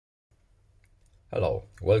Hello,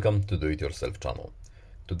 welcome to Do It Yourself channel.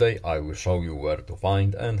 Today I will show you where to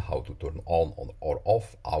find and how to turn on or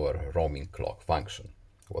off our roaming clock function.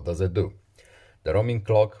 What does it do? The roaming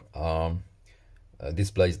clock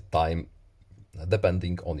displays time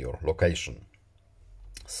depending on your location.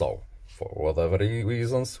 So, for whatever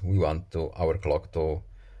reasons, we want our clock to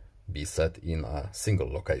be set in a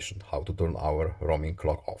single location. How to turn our roaming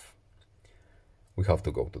clock off? We have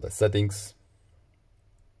to go to the settings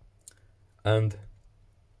and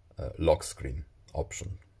lock screen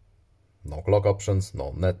option. No clock options,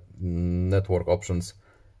 no network options.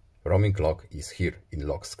 Roaming clock is here in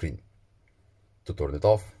lock screen. To turn it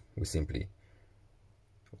off, we simply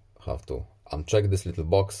have to uncheck this little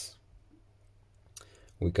box.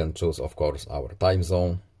 We can choose, of course, our time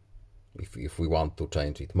zone if we want to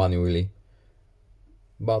change it manually,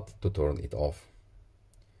 but to turn it off,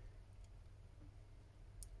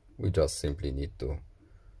 we just simply need to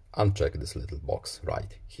uncheck this little box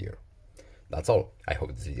right here. That's all. I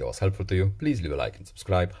hope this video was helpful to you. Please leave a like and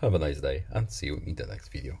subscribe. Have a nice day and see you in the next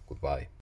video. Goodbye.